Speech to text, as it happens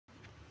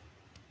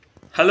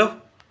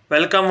Hello,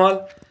 welcome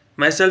all.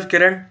 Myself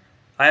Kiran.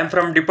 I am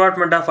from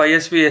Department of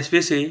ISV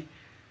SVC.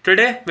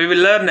 Today we will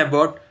learn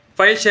about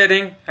file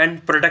sharing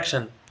and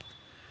protection.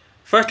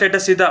 First, let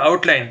us see the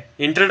outline.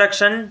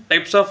 Introduction,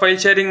 types of file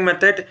sharing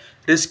method,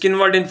 risk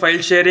involved in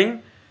file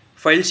sharing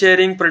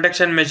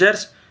protection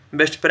measures,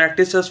 best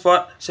practices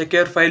for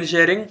secure file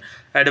sharing,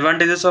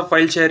 advantages of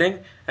file sharing,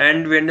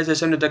 and we end the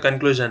session with the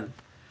conclusion.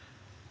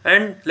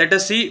 And let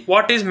us see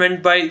what is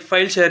meant by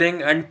file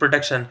sharing and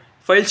protection.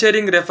 File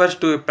sharing refers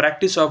to a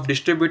practice of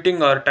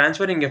distributing or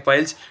transferring a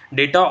file's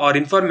data or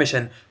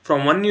information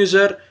from one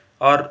user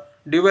or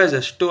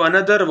devices to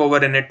another over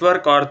a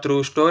network or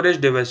through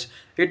storage device.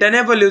 It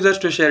enables users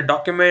to share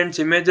documents,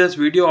 images,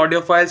 video,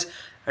 audio files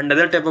and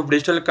other type of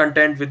digital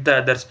content with the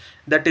others.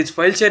 That is,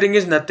 file sharing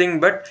is nothing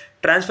but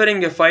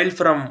transferring a file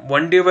from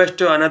one device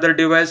to another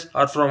device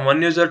or from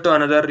one user to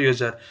another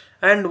user.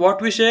 And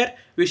what we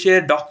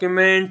share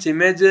documents,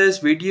 images,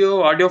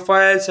 video, audio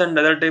files and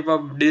other type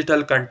of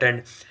digital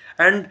content.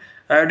 And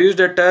I have used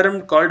a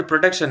term called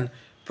protection.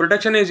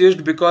 Protection is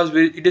used because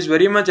it is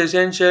very much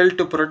essential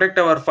to protect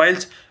our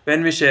files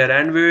when we share,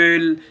 and we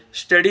will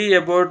study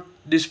about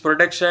this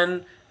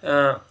protection,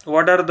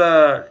 what are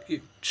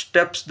the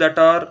steps that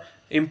are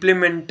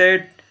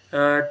implemented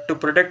to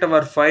protect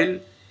our file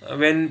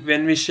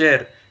when we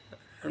share,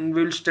 and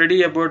we will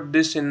study about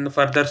this in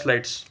further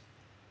slides.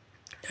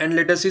 And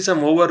let us see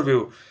some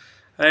overview.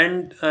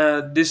 And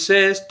this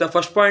says, the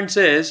first point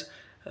says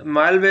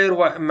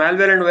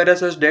malware and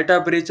viruses,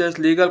 data breaches,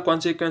 legal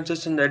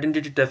consequences and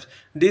identity theft.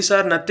 These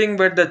are nothing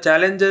but the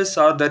challenges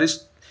or the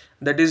risk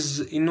that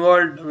is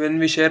involved when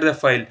we share the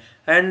file.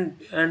 And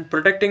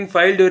protecting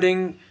file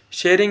during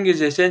sharing is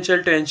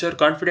essential to ensure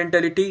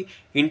confidentiality,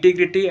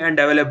 integrity and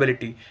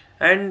availability.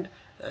 And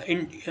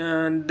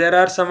there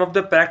are some of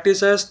the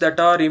practices that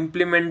are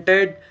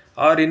implemented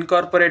or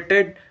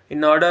incorporated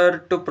in order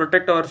to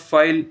protect our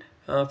file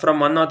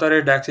from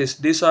unauthorized access.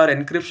 These are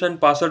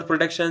encryption, password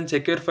protection,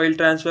 secure file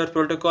transfer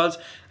protocols,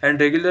 and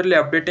regularly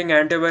updating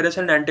antivirus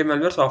and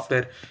anti-malware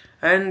software.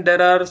 And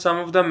there are some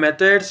of the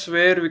methods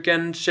where we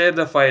can share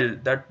the file.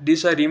 That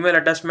these are email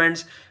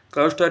attachments,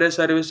 cloud storage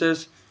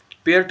services,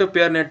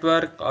 peer-to-peer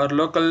network, or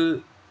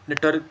local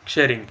network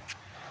sharing.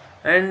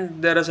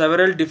 And there are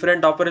several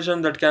different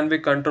operations that can be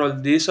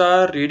controlled. These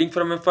are reading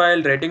from a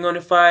file, writing on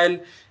a file,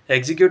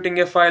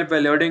 executing a file by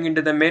loading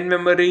into the main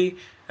memory,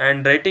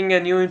 and writing a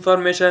new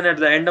information at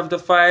the end of the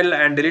file,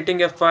 and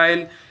deleting a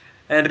file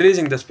and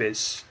releasing the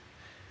space.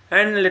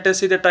 And let us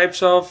see the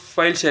types of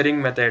file sharing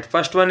method.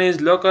 First one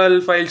is local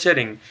file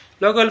sharing.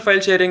 Local file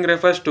sharing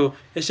refers to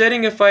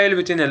sharing a file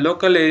within a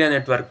local area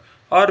network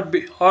or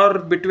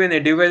between a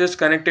devices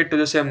connected to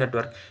the same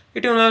network.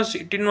 It involves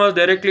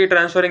directly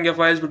transferring a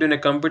files between a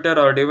computer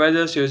or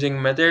devices using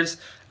methods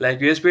like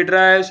USB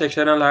drives,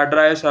 external hard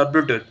drives or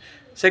Bluetooth.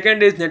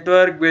 Second is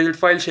network based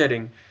file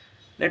sharing.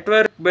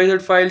 Network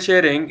based file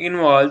sharing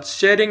involves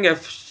sharing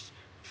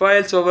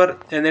files over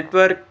a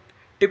network,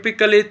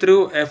 typically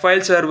through a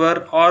file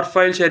server or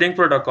file sharing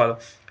protocol.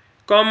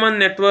 Common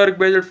network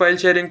based file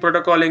sharing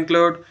protocol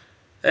include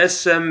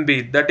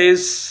SMB, that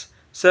is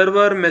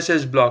server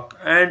message block,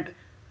 and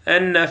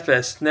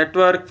NFS,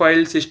 network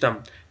file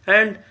system.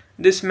 And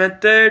this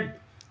method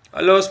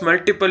allows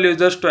multiple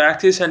users to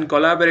access and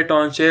collaborate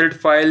on shared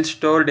files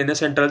stored in a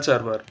central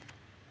server.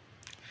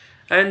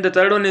 And the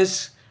third one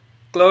is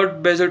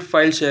cloud based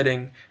file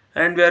sharing,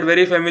 and we are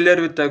very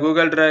familiar with the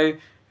Google Drive,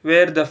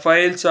 where the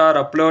files are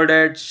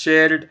uploaded,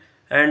 shared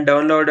and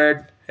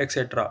downloaded,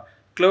 etc.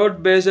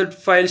 Cloud based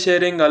file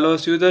sharing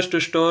allows users to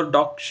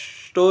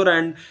store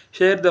and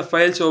share the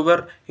files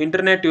over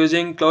internet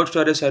using cloud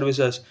storage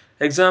services.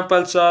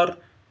 Examples are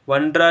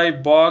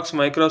OneDrive, Box,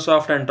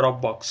 Microsoft and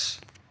Dropbox.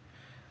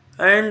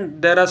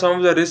 And there are some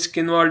of the risks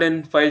involved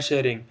in file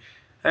sharing.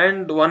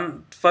 And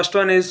first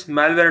one is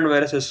malware and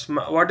viruses.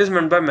 What is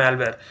meant by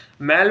malware?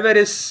 Malware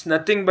is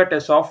nothing but a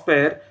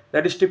software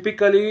that is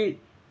typically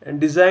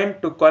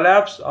designed to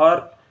collapse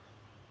or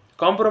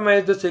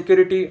compromise the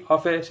security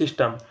of a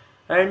system.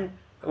 And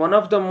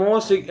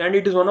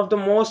it is one of the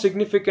most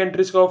significant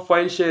risk of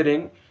file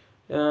sharing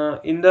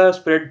in the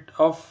spread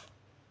of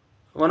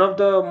one of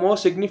the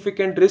most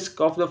significant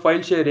risk of the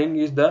file sharing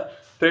is the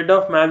spread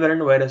of malware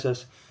and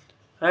viruses.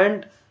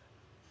 And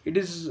it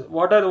is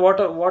what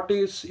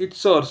is its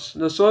source?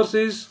 The source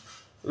is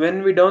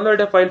when we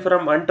download a file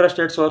from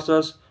untrusted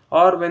sources,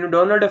 or when we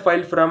download a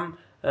file from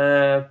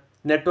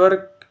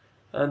network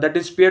that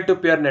is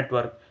peer-to-peer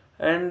network,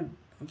 and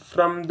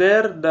from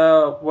there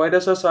the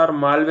viruses or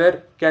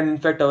malware can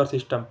infect our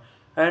system.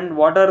 And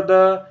what are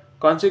the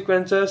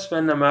consequences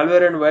when the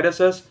malware and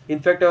viruses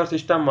infect our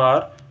system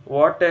are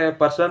what a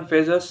person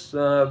faces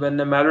when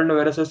the malware and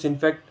viruses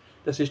infect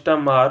the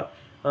system are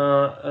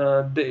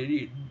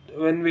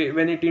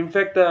when it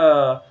infect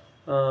the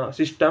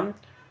system,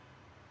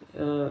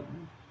 uh,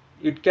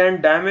 it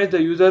can damage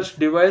the user's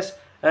device,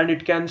 and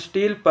it can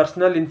steal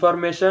personal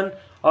information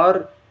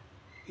or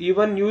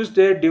even use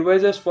their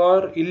devices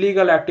for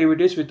illegal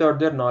activities without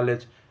their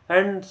knowledge.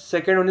 And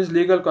second one is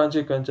legal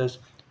consequences.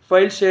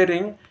 File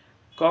sharing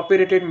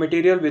copyrighted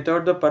material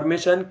without the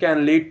permission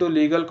can lead to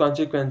legal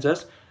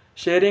consequences.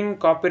 Sharing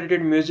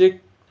copyrighted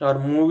music or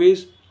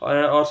movies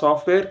or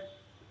software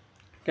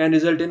can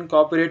result in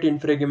copyright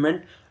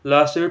infringement,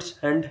 lawsuits,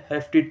 and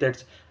hefty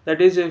threats.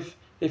 That is,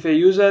 if a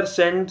user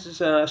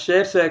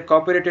shares a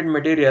copyrighted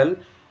material,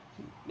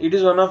 it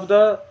is one of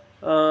the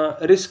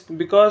risk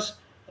because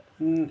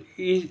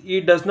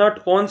he does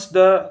not owns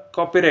the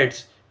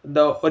copyrights.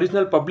 The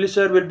original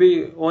publisher will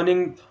be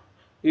owning,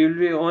 he will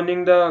be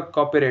owning the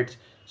copyrights.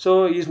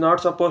 So he is not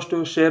supposed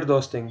to share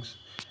those things.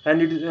 And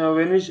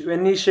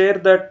when we share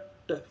that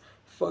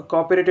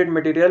copyrighted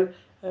material,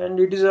 and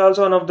it is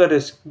also one of the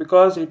risk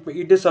because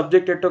it is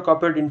subjected to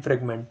copyright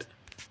infringement.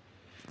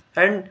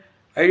 And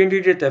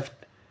identity theft.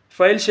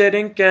 File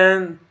sharing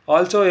can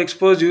also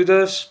expose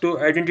users to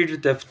identity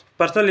theft.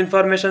 Personal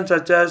information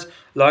such as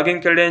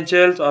login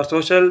credentials or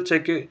social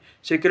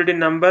security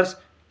numbers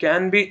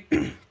can be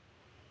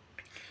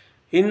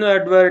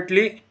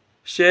inadvertently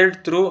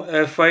shared through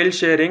a file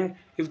sharing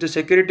if the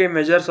security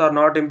measures are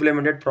not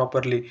implemented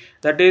properly.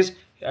 That is,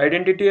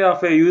 identity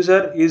of a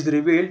user is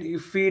revealed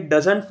if he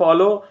doesn't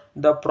follow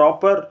the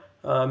proper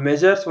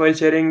measures while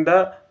sharing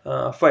the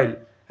file,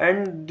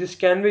 and this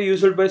can be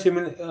used by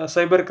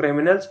cyber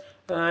criminals,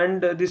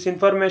 and this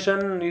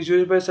information is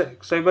used by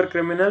cyber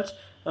criminals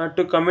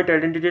to commit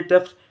identity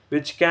theft,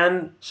 which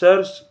can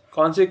serve severe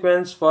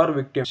consequence for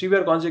victim.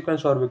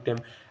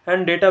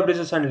 And data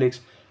breaches and leaks.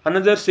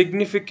 Another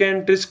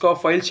significant risk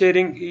of file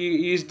sharing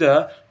is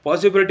the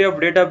possibility of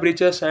data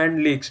breaches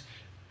and leaks.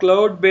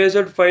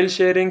 Cloud-based file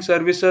sharing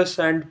services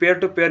and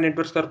peer-to-peer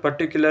networks are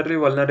particularly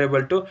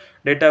vulnerable to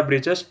data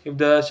breaches if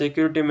the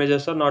security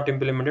measures are not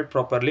implemented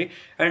properly.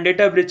 And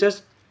data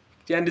breaches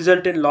can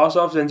result in loss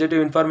of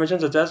sensitive information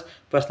such as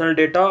personal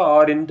data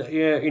or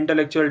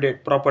intellectual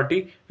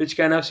property, which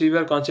can have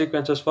severe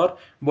consequences for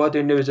both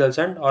individuals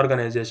and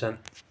organizations.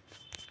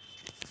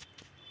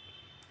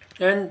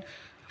 And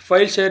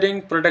file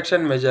sharing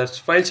protection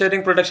measures,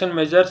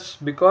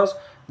 because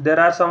there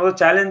are some of the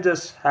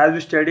challenges as we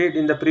studied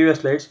in the previous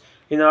slides.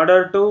 In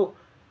order to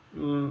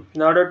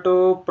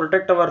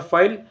protect our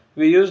file,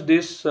 we use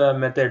these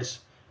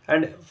methods.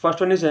 And first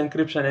one is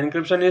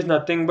encryption is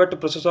nothing but the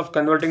process of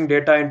converting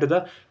data into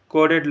the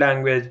coded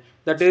language.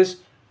 That is,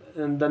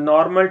 the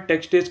normal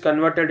text is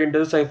converted into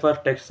the cipher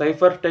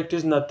text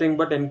is nothing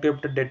but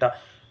encrypted data.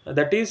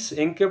 That is,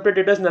 encrypted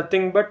data is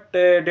nothing but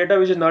data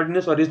which is not in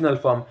its original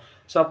form.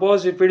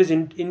 Suppose if it is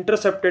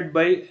intercepted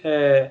by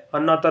a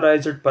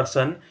unauthorized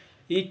person,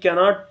 he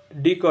cannot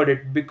decode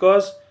it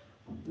because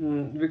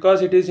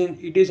it is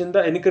in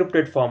the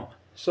encrypted form.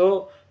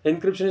 So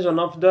encryption is one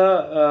of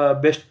the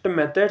best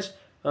methods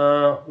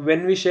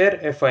when we share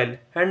a file.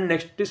 And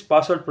next is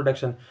password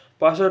protection.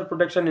 Password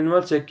protection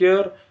involves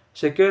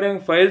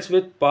securing files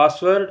with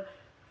password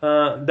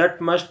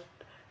that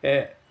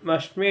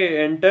must be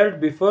entered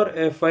before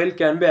a file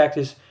can be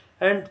accessed.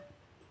 And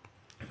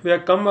we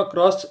have come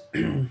across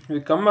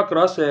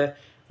a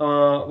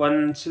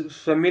one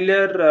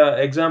familiar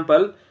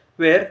example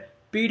where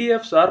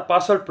PDFs are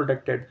password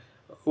protected.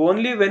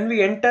 Only when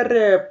we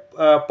enter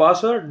a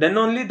password, then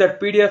only that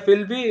PDF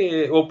will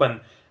be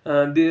open.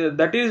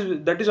 That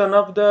is one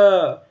of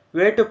the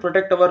way to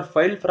protect our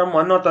file from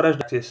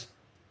unauthorized access.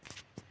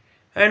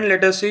 And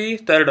let us see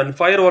third one,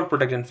 firewall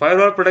protection.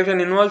 Firewall protection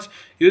involves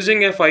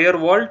using a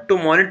firewall to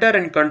monitor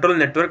and control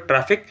network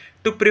traffic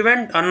to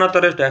prevent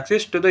unauthorized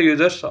access to the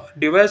user's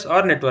device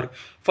or network.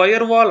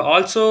 Firewall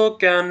also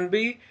can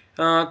be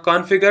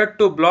configured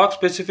to block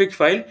specific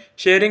file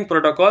sharing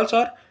protocols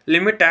or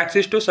limit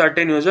access to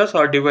certain users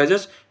or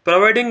devices,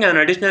 providing an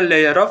additional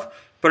layer of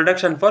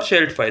protection for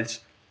shared files.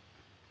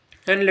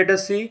 And let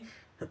us see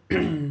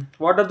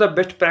what are the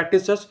best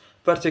practices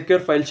for secure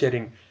file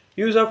sharing.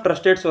 Use of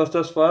trusted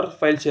sources for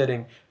file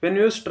sharing. When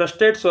you use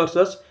trusted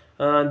sources,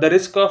 the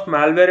risk of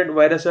malware and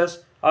viruses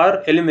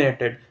are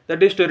eliminated.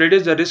 That is, to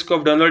reduce the risk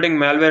of downloading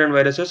malware and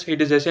viruses,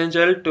 it is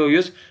essential to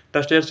use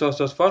trusted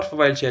sources for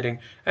file sharing.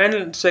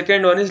 And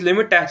second one is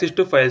limit access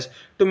to files.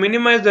 To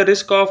minimize the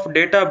risk of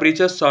data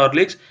breaches or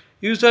leaks,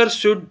 users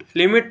should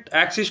limit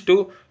access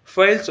to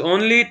files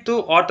only to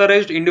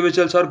authorized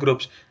individuals or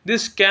groups.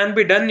 This can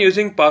be done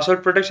using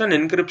password protection,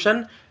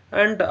 encryption,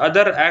 and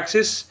other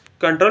access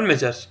control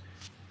measures.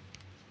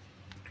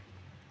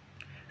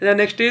 The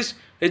next is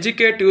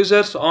educate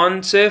users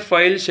on safe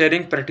file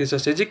sharing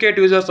practices. Educate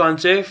users on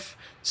safe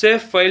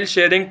file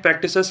sharing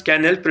practices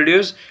can help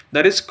reduce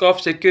the risk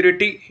of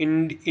security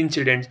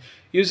incidents.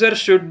 Users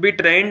should be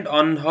trained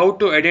on how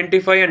to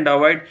identify and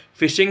avoid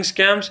phishing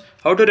scams,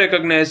 how to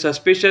recognize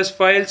suspicious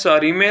files or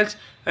emails,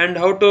 and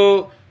how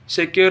to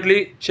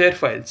securely share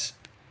files.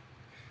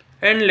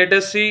 And let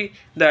us see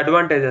the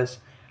advantages.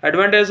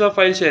 Advantages of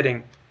file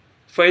sharing.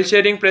 File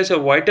sharing plays a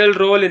vital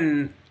role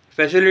in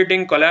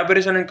facilitating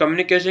collaboration and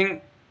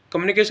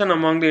communication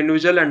among the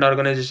individual and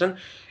organization.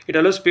 It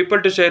allows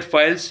people to share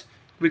files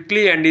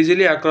quickly and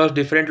easily across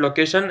different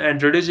locations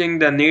and reducing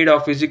the need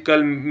of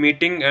physical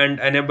meeting and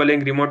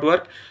enabling remote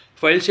work.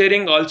 File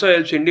sharing also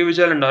helps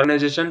individual and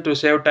organization to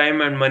save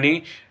time and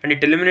money, and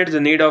it eliminates the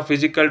need of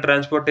physical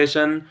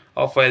transportation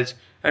of files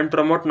and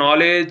promote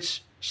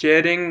knowledge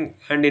sharing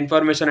and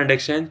information and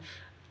exchange.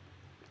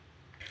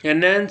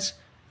 Enhance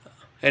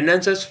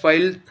enhances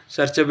file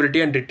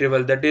searchability and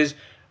retrieval. That is,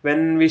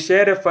 when we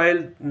share a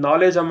file,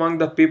 knowledge among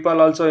the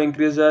people also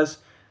increases,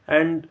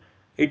 and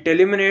it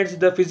eliminates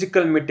the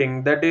physical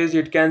meeting. That is,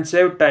 it can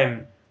save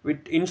time.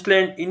 With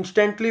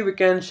instantly we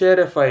can share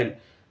a file.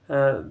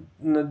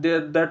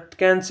 That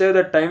can save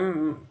the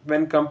time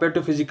when compared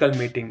to physical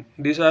meeting.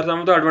 These are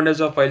some of the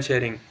advantages of file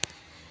sharing.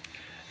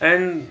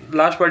 And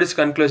last part is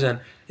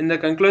conclusion. In the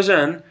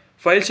conclusion,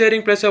 file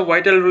sharing plays a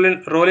vital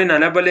role in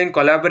enabling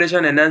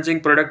collaboration, enhancing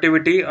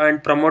productivity,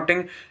 and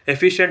promoting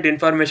efficient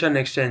information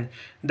exchange.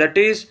 That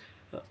is,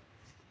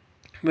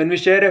 when we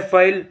share a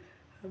file,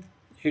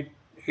 it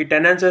it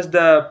enhances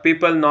the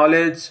people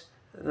knowledge.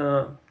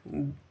 Uh,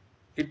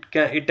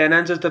 it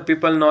enhances the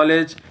people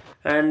knowledge,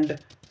 and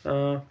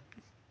uh,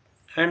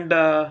 and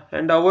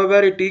however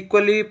it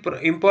equally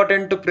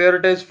important to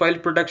prioritize file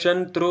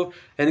protection through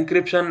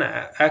encryption,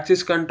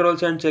 access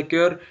controls, and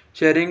secure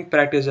sharing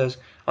practices.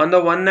 On the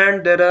one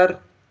hand, there are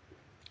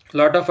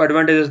lot of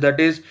advantages. That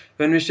is,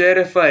 when we share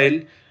a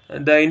file,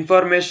 the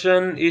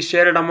information is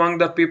shared among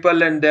the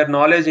people and their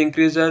knowledge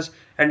increases,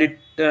 and it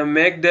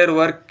make their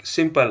work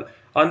simple.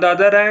 On the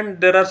other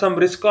hand, there are some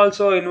risk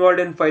also involved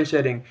in file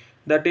sharing.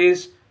 That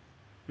is,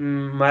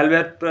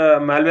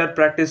 malware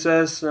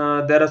practices.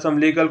 There are some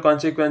legal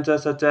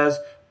consequences such as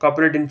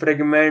copyright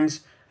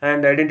infringements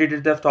and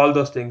identity theft, all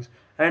those things.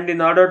 And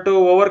in order to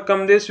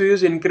overcome this, we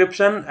use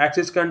encryption,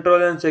 access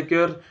control, and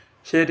secure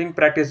sharing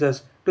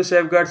practices to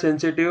safeguard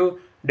sensitive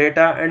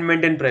data and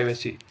maintain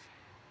privacy.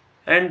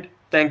 And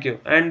thank you.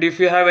 And if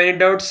you have any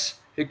doubts,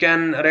 you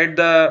can write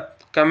the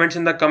comments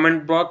in the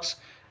comment box,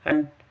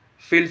 and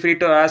feel free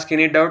to ask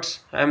any doubts.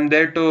 I am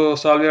there to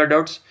solve your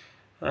doubts.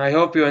 I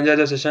hope you enjoy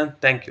the session.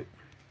 Thank you.